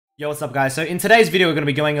Yo, what's up guys? So in today's video, we're going to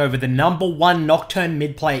be going over the #1 Nocturne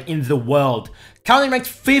mid player in the world. Currently ranked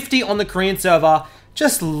 50 on the Korean server.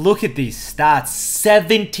 Just look at these stats.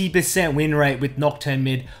 70% win rate with Nocturne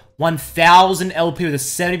mid. 1000 LP with a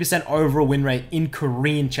 70% overall win rate in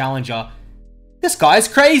Korean Challenger. This guy is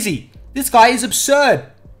crazy. This guy is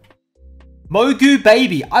absurd.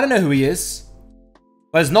 Mogubaby. I don't know who he is.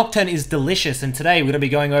 Whereas Nocturne is delicious. And today we're going to be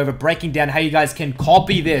going over breaking down how you guys can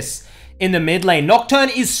copy this in the mid lane. Nocturne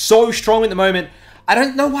is so strong at the moment. I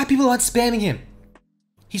don't know why people aren't spamming him.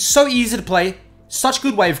 He's so easy to play. Such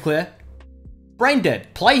good wave clear. Brain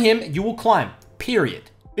dead. Play him, you will climb.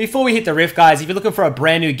 Period. Before we hit the riff, guys, if you're looking for a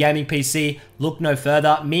brand new gaming PC, look no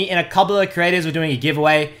further. Me and a couple of creators are doing a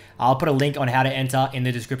giveaway. I'll put a link on how to enter in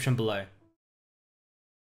the description below.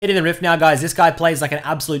 Hitting the riff now, guys. This guy plays like an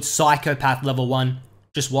absolute psychopath level 1.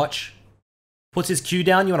 Just watch. Puts his Q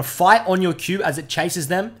down. You want to fight on your Q as it chases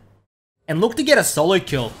them. And look to get a solo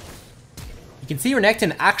kill. You can see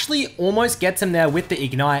Nocturne actually almost gets him there with the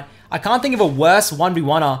Ignite. I can't think of a worse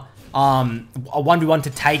 1v1er, a 1v1 to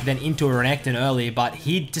take than into a Nocturne early, but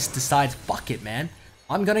he just decides, fuck it, man.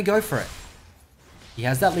 I'm going to go for it. He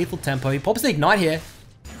has that lethal tempo. He pops the Ignite here.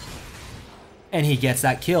 And he gets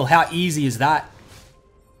that kill. How easy is that?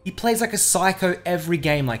 He plays like a psycho every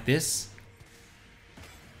game like this.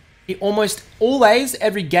 He almost always,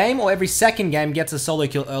 every game or every second game, gets a solo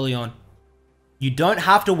kill early on. You don't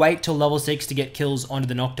have to wait till level 6 to get kills onto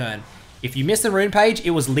the Nocturne. If you miss the rune page, it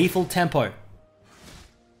was lethal tempo.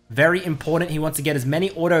 Very important. He wants to get as many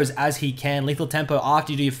autos as he can. Lethal tempo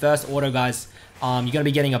after you do your first auto, guys. You're going to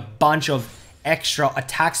be getting a bunch of extra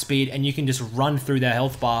attack speed and you can just run through their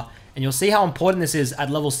health bar. And you'll see how important this is at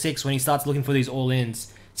level 6 when he starts looking for these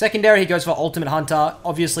all-ins. Secondary, he goes for Ultimate Hunter.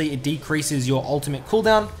 Obviously, it decreases your ultimate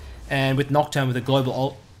cooldown. And with Nocturne, with a global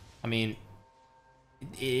ult, I mean,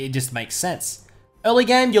 it just makes sense. Early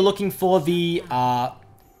game, you're looking for the, I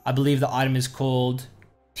believe the item is called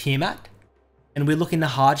Tiamat. And we're looking to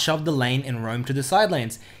hard shove the lane and roam to the side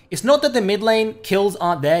lanes. It's not that the mid lane kills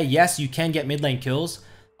aren't there. Yes, you can get mid lane kills.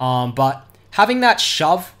 But having that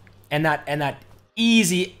shove and that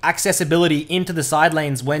easy accessibility into the side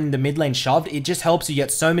lanes when the mid lane shoved, it just helps you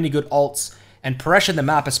get so many good ults and pressure the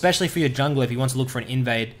map, especially for your jungler if he wants to look for an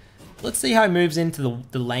invade. Let's see how he moves into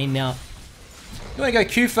the lane now. You want to go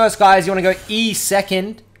Q first, guys. You want to go E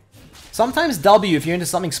second. Sometimes W if you're into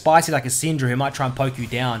something spicy like a Syndra who might try and poke you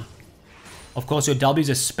down. Of course, your W is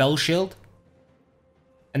a spell shield.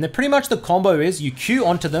 And then pretty much the combo is you Q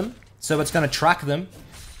onto them, so it's going to track them.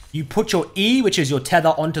 You put your E, which is your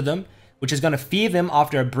tether, onto them, which is going to fear them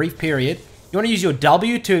after a brief period. You want to use your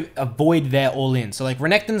W to avoid their all-in. So like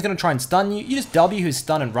Renekton's going to try and stun you. You just W his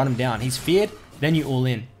stun and run him down. He's feared, then you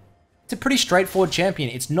all-in. It's a pretty straightforward champion.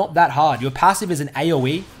 It's not that hard. Your passive is an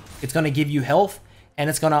AoE. It's going to give you health, and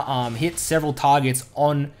it's going to hit several targets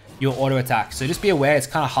on your auto attack. So just be aware, it's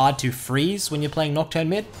kind of hard to freeze when you're playing Nocturne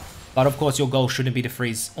mid. But of course, your goal shouldn't be to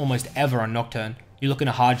freeze almost ever on Nocturne. You're looking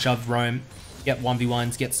to hard shove, roam, get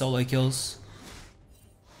 1v1s, get solo kills.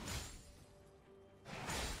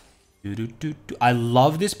 I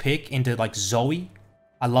love this pick into like Zoe.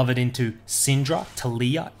 I love it into Syndra,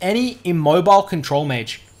 Talia, any immobile control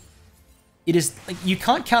mage. It is like you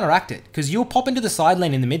can't counteract it because you'll pop into the side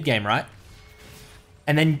lane in the mid game, right?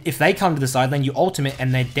 And then if they come to the side lane, you ultimate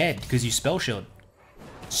and they're dead because you spell shield.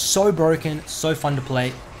 So broken, so fun to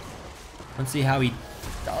play. Let's see how he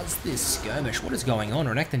does this skirmish. What is going on?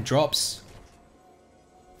 Renekton drops.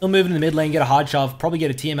 He'll move into the mid lane, get a hard shove, probably get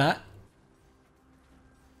a Tiamat.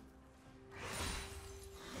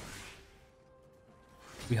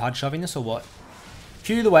 We hard shoving this or what?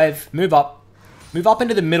 Cue the wave, move up. Move up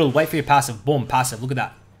into the middle, wait for your passive. Boom, passive, look at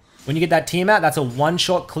that. When you get that Tiamat, that's a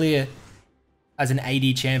one-shot clear as an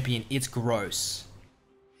AD champion. It's gross.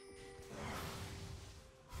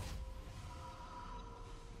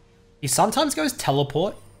 He sometimes goes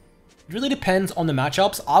teleport. It really depends on the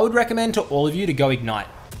matchups. I would recommend to all of you to go Ignite.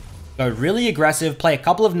 Go really aggressive, play a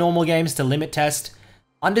couple of normal games to limit test.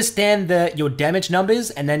 Understand your damage numbers,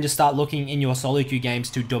 and then just start looking in your solo queue games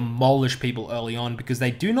to demolish people early on because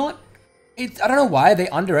they do not... I don't know why they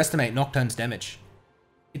underestimate Nocturne's damage.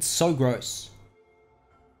 It's so gross.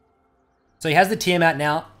 So he has the Tiamat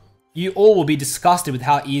now. You all will be disgusted with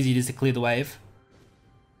how easy it is to clear the wave.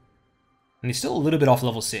 And he's still a little bit off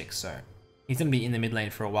level 6, so he's going to be in the mid lane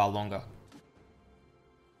for a while longer.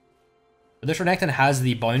 But this Renekton has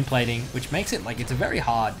the bone plating, which makes it like it's very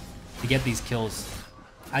hard to get these kills.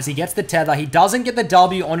 As he gets the tether, he doesn't get the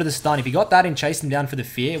W onto the stun. If he got that and chased him down for the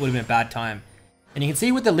fear, it would have been a bad time. And you can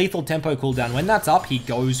see with the lethal tempo cooldown, when that's up, he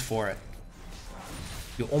goes for it.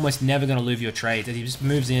 You're almost never going to lose your trades. As he just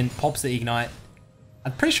moves in, pops the Ignite.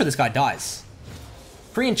 I'm pretty sure this guy dies.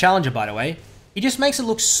 Korean Challenger, by the way. He just makes it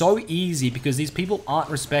look so easy because these people aren't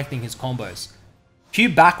respecting his combos. Q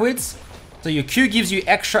backwards. So your Q gives you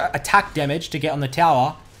extra attack damage to get on the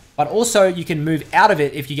tower. But also you can move out of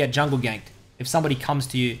it if you get jungle ganked. If somebody comes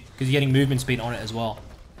to you. Because you're getting movement speed on it as well.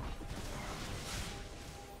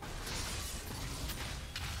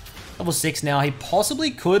 Level 6 now. He possibly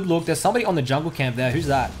could look. There's somebody on the jungle camp there. Who's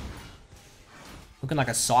that? Looking like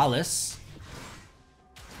a Silas.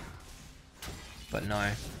 But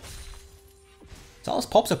no. Silas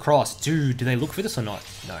pops across. Dude, do they look for this or not?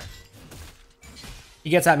 No. He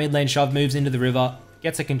gets that mid lane shove, moves into the river,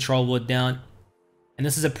 gets a control ward down. And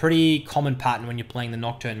this is a pretty common pattern when you're playing the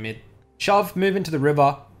Nocturne mid. Shove, move into the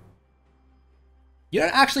river. You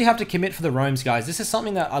don't actually have to commit for the roams, guys. This is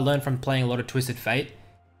something that I learned from playing a lot of Twisted Fate.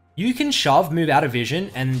 You can shove, move out of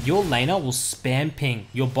vision, and your laner will spam ping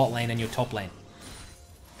your bot lane and your top lane.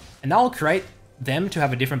 And that will create them to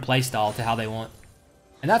have a different playstyle to how they want.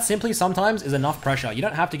 And that simply sometimes is enough pressure. You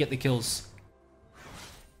don't have to get the kills.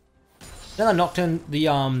 Then the Nocturne, the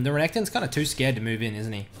Renekton's kind of too scared to move in,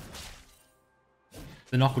 isn't he?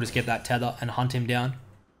 The Noct will just get that tether and hunt him down.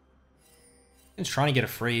 He's trying to get a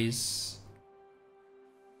freeze.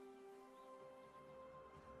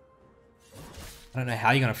 I don't know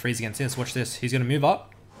how you're going to freeze against this. Watch this. He's going to move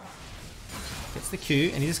up. Gets the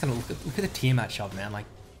Q, and he's just going to look at the Tiamat shove, man. Like,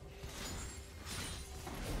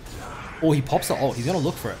 oh, he pops the ult. He's going to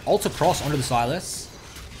look for it. Ult across onto the Silas.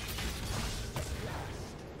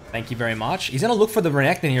 Thank you very much. He's going to look for the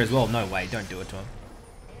Renekton here as well. No way. Don't do it to him.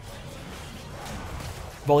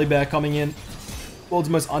 Volley Bear coming in. World's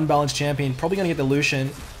most unbalanced champion. Probably going to get the Lucian.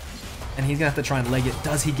 And he's going to have to try and leg it.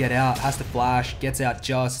 Does he get out? Has to flash. Gets out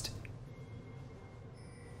just.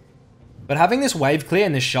 But having this wave clear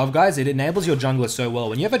and this shove, guys, it enables your jungler so well.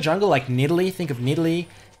 When you have a jungler like Nidalee, think of Nidalee.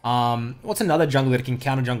 What's another jungler that can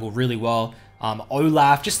counter jungle really well?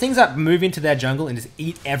 Olaf. Just things that move into their jungle and just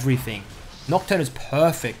eat everything. Nocturne is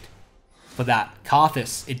perfect for that.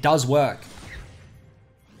 Karthus, it does work.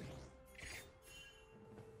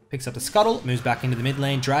 Picks up the scuttle, moves back into the mid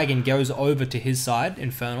lane. Dragon goes over to his side.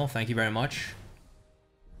 Infernal, thank you very much.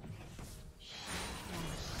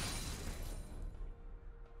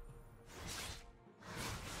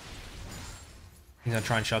 He's gonna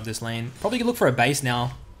try and shove this lane. Probably could look for a base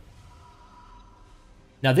now.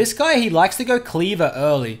 Now this guy, he likes to go cleaver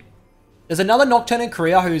early. There's another Nocturne in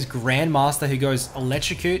Korea who's Grandmaster who goes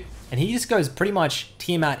Electrocute. And he just goes pretty much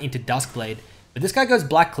Tiamat into Duskblade. But this guy goes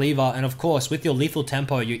Black Cleaver. And of course, with your lethal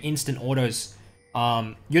tempo, your instant autos,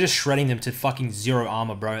 you're just shredding them to fucking 0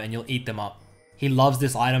 armor, bro. And you'll eat them up. He loves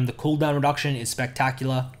this item. The cooldown reduction is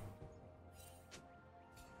spectacular.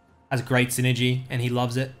 Has great synergy. And he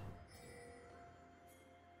loves it.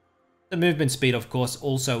 The movement speed, of course,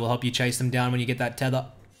 also will help you chase them down when you get that tether.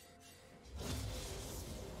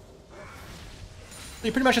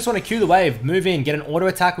 You pretty much just want to queue the wave, move in, get an auto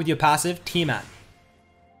attack with your passive, Tiamat.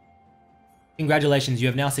 Congratulations, you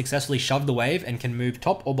have now successfully shoved the wave and can move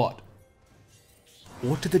top or bot.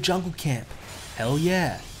 Or to the jungle camp. Hell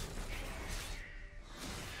yeah.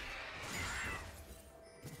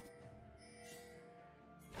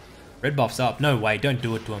 Red buff's up. No way, don't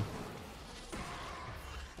do it to him.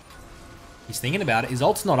 He's thinking about it. His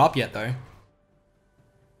ult's not up yet though.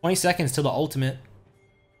 20 seconds till the ultimate.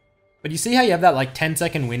 But you see how you have that like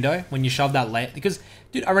 10-second window when you shove that late? Because,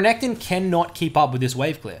 dude, a Renekton cannot keep up with this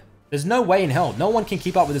wave clear. There's no way in hell. No one can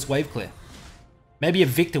keep up with this wave clear. Maybe a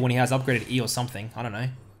Victor when he has upgraded E or something. I don't know.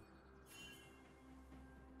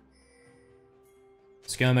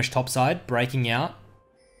 Skirmish topside, breaking out.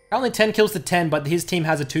 Currently 10 kills to 10, but his team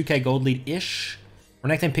has a 2k gold lead-ish.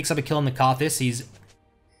 Renekton picks up a kill on the Karthus. He's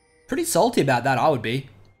pretty salty about that, I would be.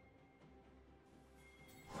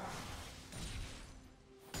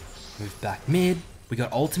 Move back mid. We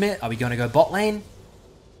got ultimate. Are we going to go bot lane?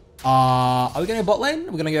 Are we going to go bot lane?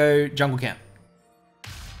 We're going to go jungle camp. Oh,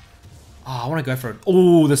 I want to go for it.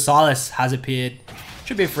 Oh, the Silas has appeared.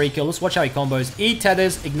 Should be a free kill. Let's watch how he combos. E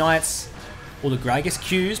tethers, ignites. All the Gragas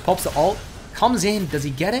Qs, pops the ult. Comes in. Does he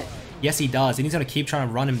get it? Yes, he does. And he's going to keep trying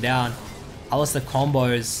to run him down. Alistair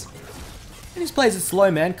combos. And he just plays it slow,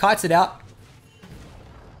 man. Kites it out.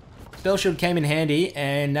 Spell Shield came in handy,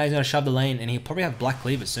 and now he's going to shove the lane, and he'll probably have Black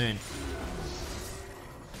Cleaver soon.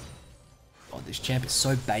 Oh, this champ is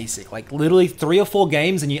so basic. Like, literally 3 or 4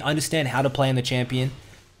 games, and you understand how to play in the champion.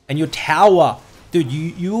 And your tower, dude,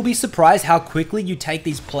 you will be surprised how quickly you take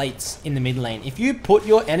these plates in the mid lane. If you put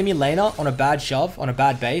your enemy laner on a bad shove, on a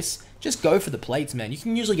bad base, just go for the plates, man. You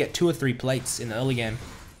can usually get 2 or 3 plates in the early game.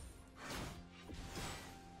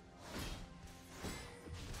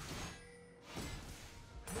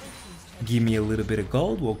 give me a little bit of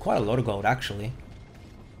gold. Well, quite a lot of gold, actually.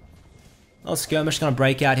 Oh, Skirmish gonna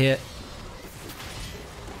break out here.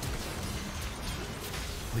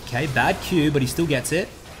 Okay, bad Q, but he still gets it.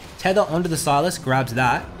 Tether onto the Silas, grabs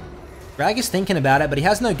that. Grag is thinking about it, but he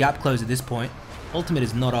has no gap close at this point. Ultimate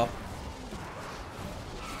is not up.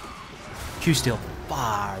 Q still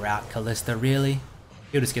far out, Kalista, really?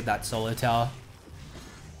 He'll just get that solo tower.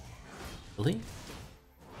 Really?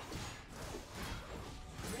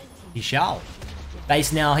 He shall.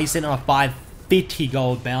 Base now, he's sitting on a 550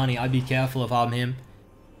 gold bounty. I'd be careful if I'm him.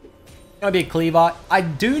 Gonna be a cleaver. I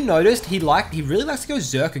do notice he really likes to go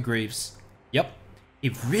Zerka Greaves. Yep. He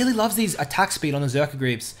really loves these attack speed on the Zerka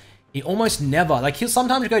Greaves. He almost never, like he'll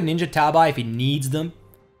sometimes go Ninja Tabai if he needs them,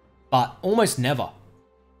 but almost never.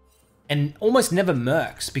 And almost never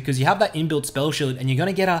mercs because you have that inbuilt spell shield and you're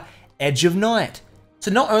gonna get a Edge of Night.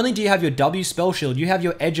 So not only do you have your W spell shield, you have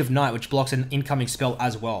your Edge of Night which blocks an incoming spell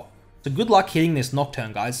as well. So good luck hitting this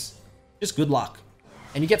Nocturne, guys. Just good luck.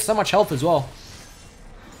 And you get so much health as well.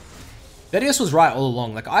 Vedius was right all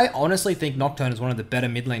along. Like, I honestly think Nocturne is one of the better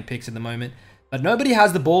mid lane picks at the moment. But nobody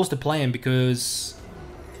has the balls to play him because,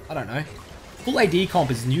 I don't know. Full AD comp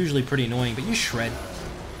is usually pretty annoying, but you shred.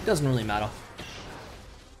 It doesn't really matter.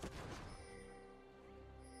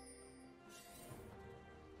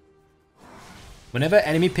 Whenever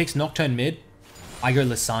enemy picks Nocturne mid, I go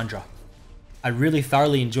Lissandra. I really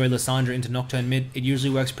thoroughly enjoy Lissandra into Nocturne mid. It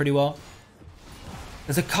usually works pretty well.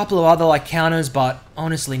 There's a couple of other like counters, but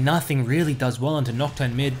honestly nothing really does well into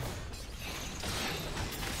Nocturne mid.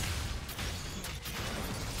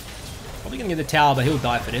 Probably gonna get the tower, but he'll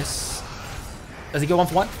die for this. Does he go 1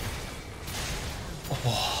 for 1?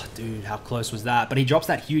 Oh, dude, how close was that? But he drops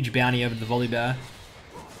that huge bounty over the volley bear.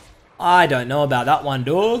 I don't know about that one,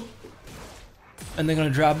 dog. And they're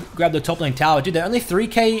gonna grab the top lane tower. Dude, they're only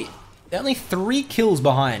 3k. They're only 3 kills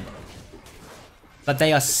behind. But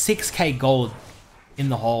they are 6k gold in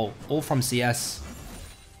the hole. All from CS.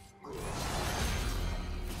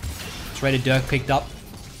 Traded Dirk picked up.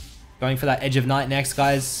 Going for that Edge of Night next,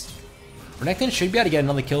 guys. Renekton should be able to get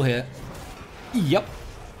another kill here. Yep.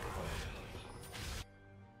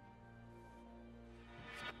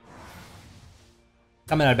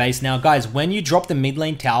 Coming out of base now. Guys, when you drop the mid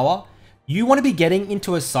lane tower, you want to be getting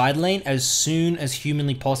into a side lane as soon as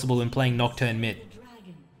humanly possible when playing Nocturne mid.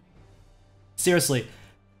 Seriously.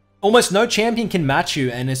 Almost no champion can match you,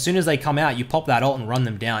 and as soon as they come out, you pop that ult and run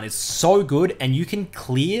them down. It's so good, and you can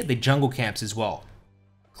clear the jungle camps as well.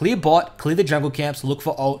 Clear bot, clear the jungle camps, look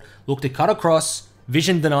for ult, look to cut across,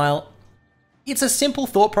 vision denial. It's a simple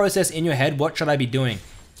thought process in your head. What should I be doing?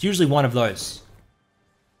 It's usually one of those.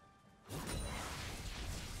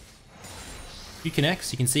 You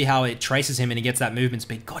connects, you can see how it traces him and he gets that movement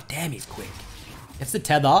speed. God damn, he's quick. Gets the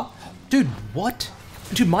tether. Dude, what?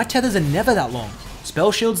 Dude, my tethers are never that long.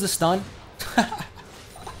 Spell shields the stun.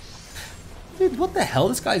 Dude, what the hell?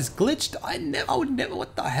 This guy's glitched. I would never,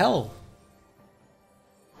 what the hell?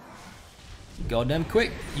 Goddamn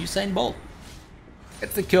quick. Usain Bolt.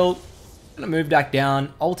 Gets the kill. Gonna move back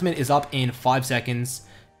down. Ultimate is up in 5 seconds.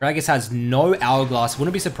 Gragas has no hourglass.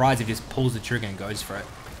 Wouldn't be surprised if he just pulls the trigger and goes for it.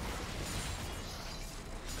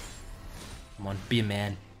 Come on, be a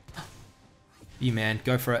man. Be a man,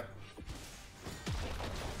 go for it.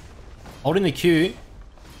 Holding the Q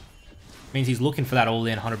means he's looking for that all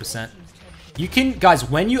in 100%. You can, guys,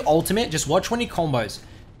 when you ultimate, just watch when he combos.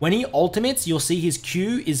 When he ultimates, you'll see his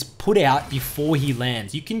Q is put out before he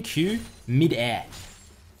lands. You can Q mid-air.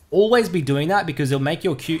 Always be doing that because it'll make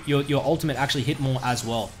your Q, your ultimate actually hit more as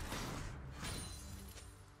well.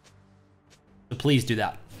 So please do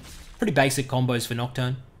that. Pretty basic combos for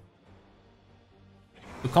Nocturne.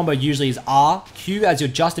 The combo usually is R, Q as you're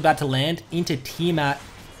just about to land, into Tiamat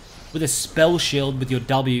with a spell shield with your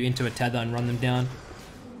W into a tether and run them down.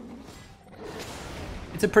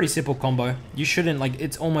 It's a pretty simple combo. You shouldn't, like,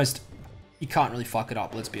 it's almost, you can't really fuck it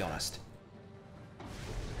up, let's be honest.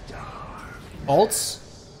 Ults.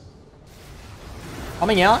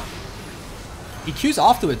 Coming out. He Qs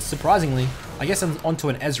afterwards, surprisingly. I guess I'm onto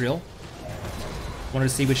an Ezreal. Wanted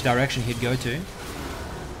to see which direction he'd go to.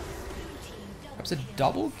 Perhaps a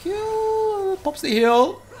double kill. Pops the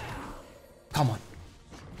heal. Come on.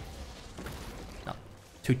 No.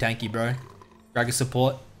 Too tanky, bro. Gragas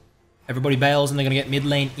support. Everybody bails and they're going to get mid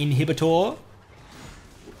lane inhibitor.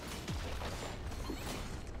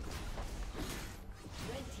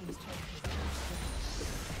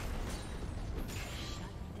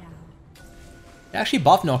 They actually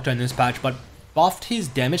buffed Nocturne in this patch, but buffed his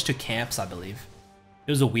damage to camps, I believe.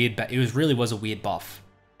 It was a weird, really was a weird buff.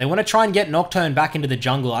 They want to try and get Nocturne back into the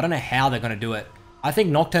jungle. I don't know how they're going to do it. I think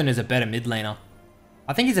Nocturne is a better mid laner.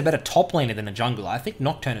 I think he's a better top laner than a jungler. I think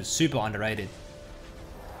Nocturne is super underrated.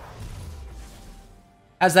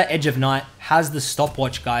 Has that Edge of Night, has the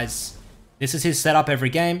stopwatch, guys. This is his setup every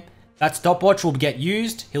game. That stopwatch will get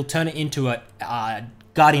used. He'll turn it into a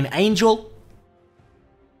Guardian Angel.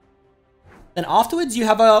 Then afterwards, you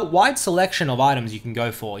have a wide selection of items you can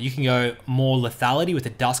go for. You can go more lethality with a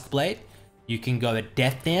Dusk Blade. You can go a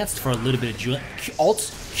Death Dance for a little bit of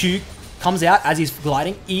alt. Q comes out as he's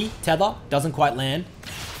gliding. E, tether, doesn't quite land.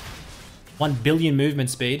 1 billion movement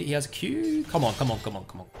speed. He has Q. Come on, come on, come on,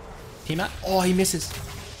 come on. Team out. Oh, he misses.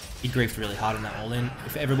 He griefed really hard on that all-in,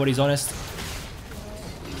 if everybody's honest.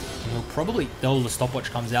 He'll probably... Oh, the stopwatch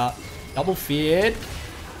comes out. Double feared.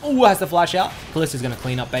 Oh, has the flash out. Callista's going to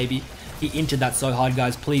clean up, baby. He injured that so hard,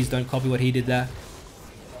 guys. Please don't copy what he did there.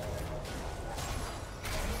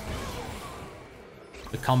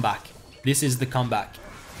 The comeback. This is the comeback.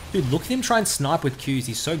 Dude, look at him try and snipe with Qs.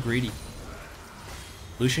 He's so greedy.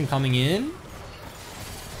 Lucian coming in.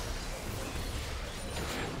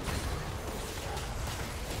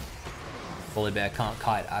 Bully Bear can't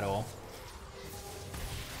kite at all.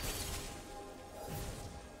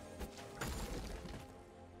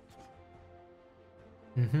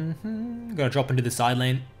 Gotta drop into the side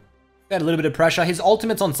lane. Got a little bit of pressure. His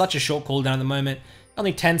ultimate's on such a short cooldown at the moment.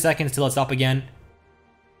 Only 10 seconds till it's up again.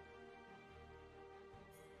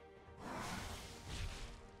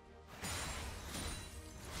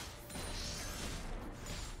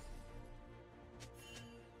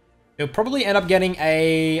 He'll probably end up getting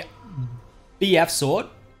a BF sword,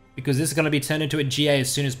 because this is going to be turned into a GA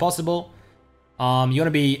as soon as possible. You want to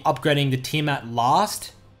be upgrading the Tiamat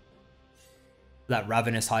last. That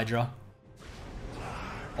Ravenous Hydra.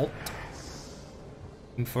 Ult.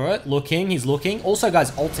 Looking for it. Looking. He's looking. Also,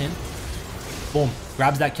 guys, ult in. Boom.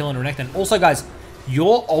 Grabs that kill on Renekton. Also, guys,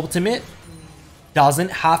 your ultimate doesn't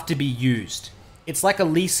have to be used. It's like a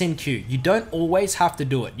Lee Sin Q. You don't always have to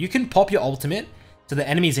do it. You can pop your ultimate to the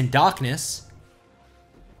enemies in darkness,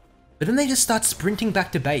 but then they just start sprinting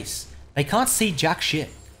back to base. They can't see jack shit.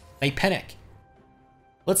 They panic.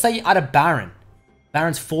 Let's say you're at a Baron.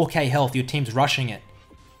 Baron's 4k health, your team's rushing it.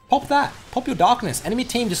 Pop that. Pop your darkness. Enemy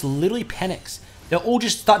team just literally panics. They'll all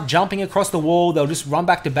just start jumping across the wall. They'll just run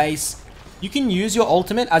back to base. You can use your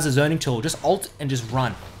ultimate as a zoning tool. Just ult and just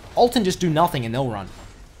run. Ult and just do nothing and they'll run.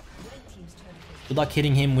 Good luck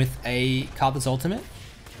hitting him with a Karthus ultimate.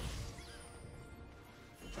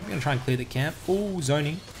 I'm gonna try and clear the camp. Ooh,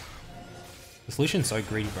 zoning. The solution's so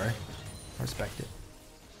greedy, bro. I respect it.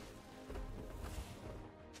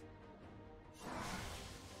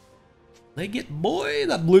 Leg it, boy.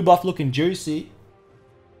 That blue buff looking juicy.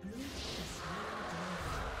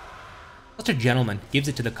 Such a gentleman. Gives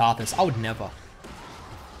it to the Karthus. I would never.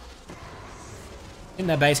 In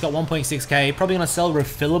their base, got 1.6k. Probably gonna sell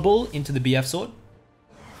refillable into the BF sword.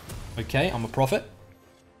 Okay, I'm a prophet.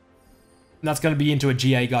 And that's going to be into a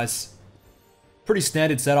GA, guys. Pretty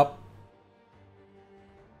standard setup.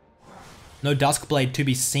 No Duskblade to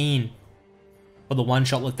be seen for the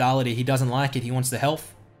one-shot lethality. He doesn't like it. He wants the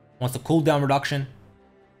health. Wants the cooldown reduction.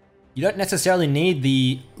 You don't necessarily need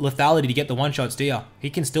the lethality to get the one-shots, do you? He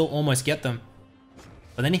can still almost get them.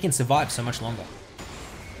 But then he can survive so much longer.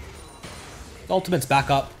 The ultimate's back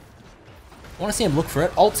up. I want to see him look for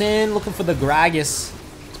it. Ult's in, looking for the Gragas.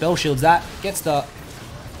 Spell shields that. Gets the...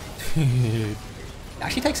 It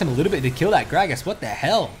actually takes him a little bit to kill that Gragas. What the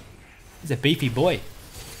hell? He's a beefy boy. You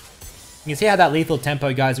can see how that lethal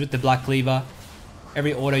tempo, guys, with the Black Cleaver.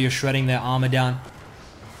 Every auto, you're shredding their armor down.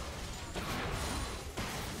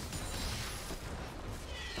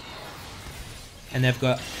 And they've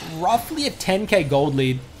got roughly a 10k gold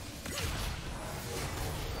lead.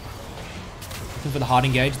 Looking for the hard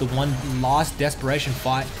engage. The one last desperation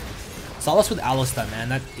fight. Sylas with Alistar, man.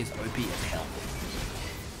 That is OP as hell.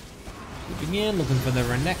 Moving in, looking for the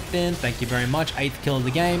Renekton. Thank you very much. 8th kill of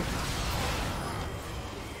the game.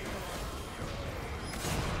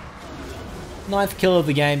 9th kill of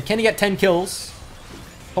the game. Can he get 10 kills?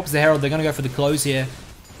 Pops the Herald. They're going to go for the close here.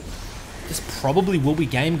 This probably will be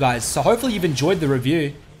game, guys. So hopefully you've enjoyed the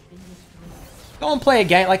review. Go and play a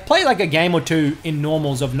game. Play like a game or two in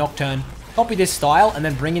normals of Nocturne. Copy this style and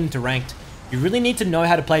then bring it into ranked. You really need to know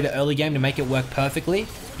how to play the early game to make it work perfectly.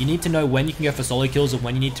 You need to know when you can go for solo kills or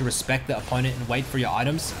when you need to respect the opponent and wait for your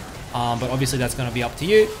items. But obviously that's going to be up to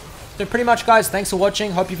you. So pretty much, guys, thanks for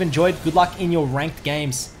watching. Hope you've enjoyed. Good luck in your ranked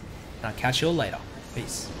games. And I'll catch you all later.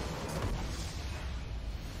 Peace.